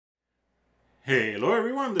Hello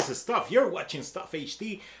everyone, this is Stuff. You're watching Stuff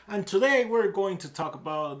HD, and today we're going to talk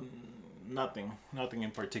about nothing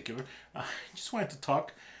in particular. Just wanted to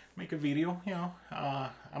talk, make a video.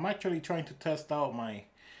 I'm actually trying to test out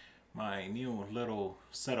my new little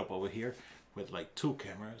setup over here with like two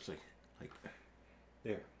cameras, like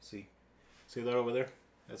there. See that over there?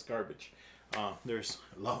 That's garbage. There's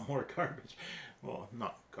a lot more garbage. Well,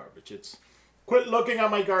 not garbage. It's quit looking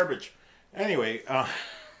at my garbage. Anyway.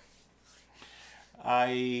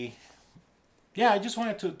 I I just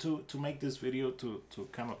wanted to make this video to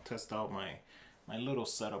kind of test out my little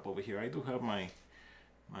setup over here. I do have my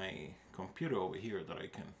computer over here that I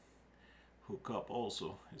can hook up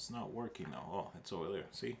also. It's not working now. Oh, it's over there.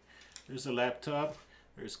 See? There's a laptop.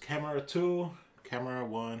 There's camera 2, camera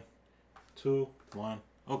 1, 2, 1.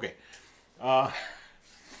 Okay.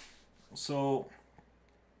 So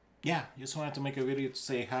yeah, just wanted to make a video to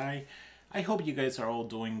say hi. I hope you guys are all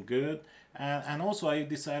doing good. And also I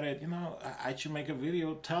decided, I should make a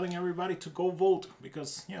video telling everybody to go vote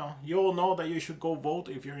because, you all know that you should go vote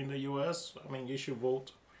if you're in the US. I mean, you should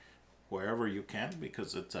vote wherever you can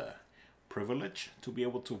because it's a privilege to be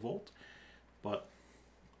able to vote. But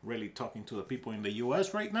really talking to the people in the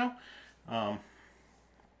US right now,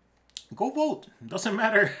 go vote. Doesn't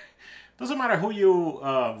matter who you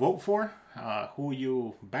vote for, who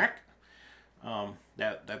you back.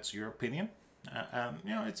 That's your opinion.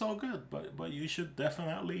 It's all good, but you should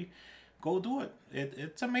definitely go do it.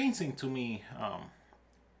 It's amazing to me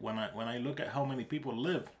when I look at how many people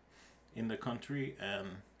live in the country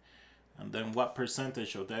and then what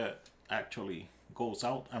percentage of that actually goes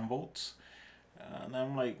out and votes, and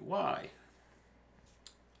I'm like, why?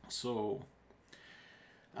 So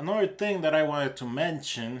another thing that I wanted to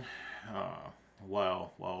mention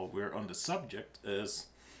while we're on the subject is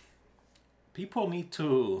people need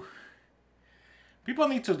to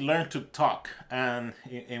learn to talk. And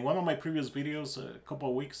in one of my previous videos a couple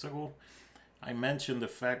of weeks ago, I mentioned the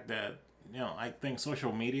fact that I think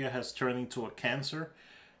social media has turned into a cancer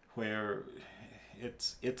where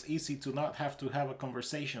it's easy to not have to have a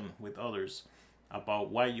conversation with others about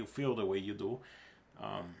why you feel the way you do,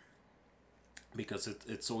 because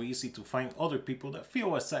it's so easy to find other people that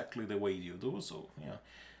feel exactly the way you do. So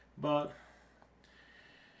but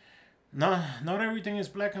not everything is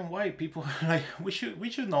black and white. People like we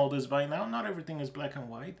should know this by now. Not everything is black and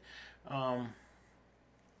white.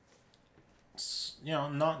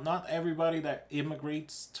 Not everybody that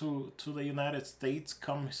immigrates to the United States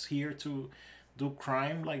comes here to do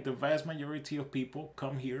crime. Like the vast majority of people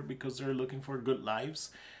come here because they're looking for good lives.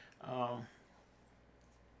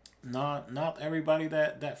 Not everybody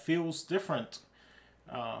that feels different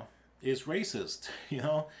is racist.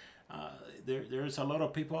 There's a lot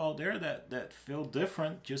of people out there that feel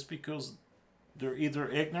different just because they're either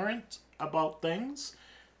ignorant about things,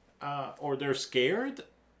 or they're scared,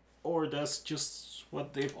 or that's just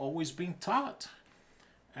what they've always been taught.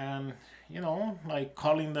 And like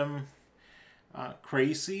calling them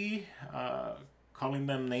crazy, calling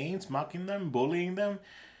them names, mocking them, bullying them.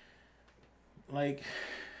 Like,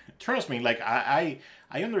 trust me, like I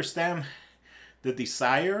understand the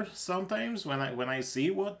desire sometimes when I see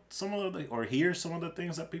what some of the or hear some of the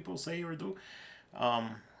things that people say or do,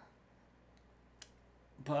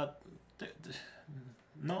 but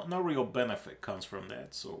no real benefit comes from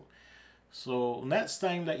that. So next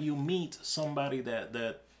time that you meet somebody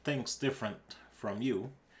that thinks different from you,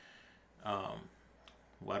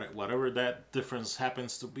 whatever that difference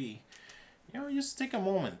happens to be, just take a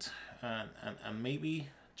moment and maybe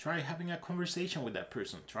try having a conversation with that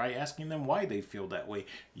person. Try asking them why they feel that way.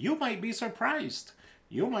 You might be surprised.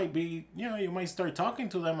 You might be, you might start talking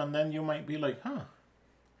to them and then you might be like, huh.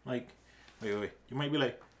 Like, wait. You might be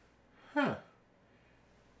like, huh.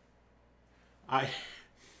 I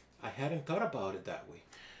hadn't thought about it that way.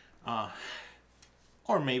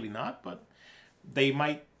 Or maybe not, but they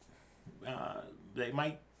might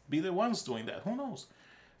be the ones doing that. Who knows?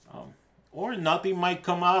 Or nothing might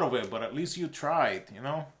come out of it, but at least you tried,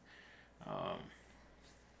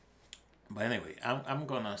 But anyway, I'm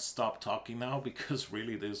gonna stop talking now because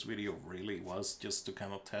really this video really was just to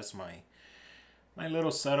kind of test my little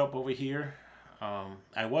setup over here.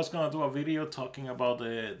 I was gonna do a video talking about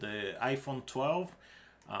the iPhone 12,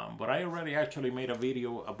 but I already actually made a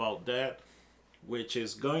video about that, which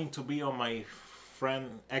is going to be on my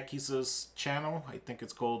friend X's channel. I think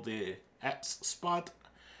it's called the X Spot.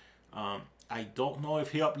 I don't know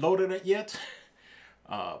if he uploaded it yet,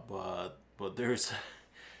 but there's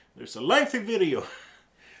a lengthy video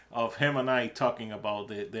of him and I talking about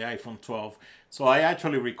the iPhone 12. So I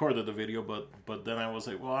actually recorded the video, but then I was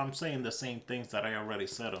like, well, I'm saying the same things that I already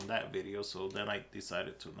said on that video. So then I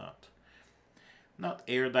decided to not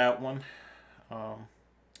air that one.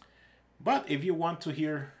 But if you want to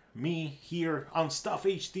hear me here on Stuff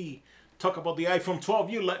HD talk about the iPhone 12,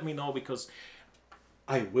 you let me know, because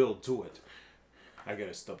I will do it. I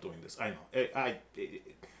gotta stop doing this. I know.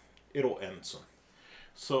 It'll end soon.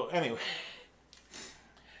 So anyway,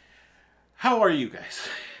 how are you guys?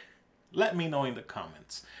 Let me know in the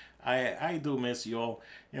comments. I do miss you all,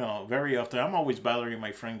 very often. I'm always bothering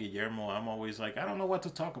my friend Guillermo. I'm always like, I don't know what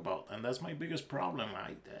to talk about, and that's my biggest problem.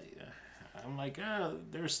 I'm like,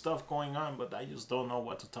 there's stuff going on, but I just don't know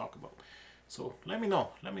what to talk about. So let me know.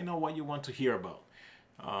 Let me know what you want to hear about.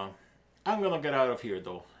 I'm gonna get out of here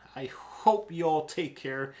though. I hope you all take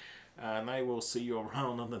care, and I will see you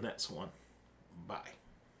around on the next one. Bye.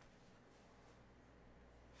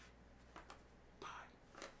 Bye.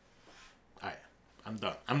 All right, I'm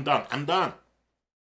done. I'm done.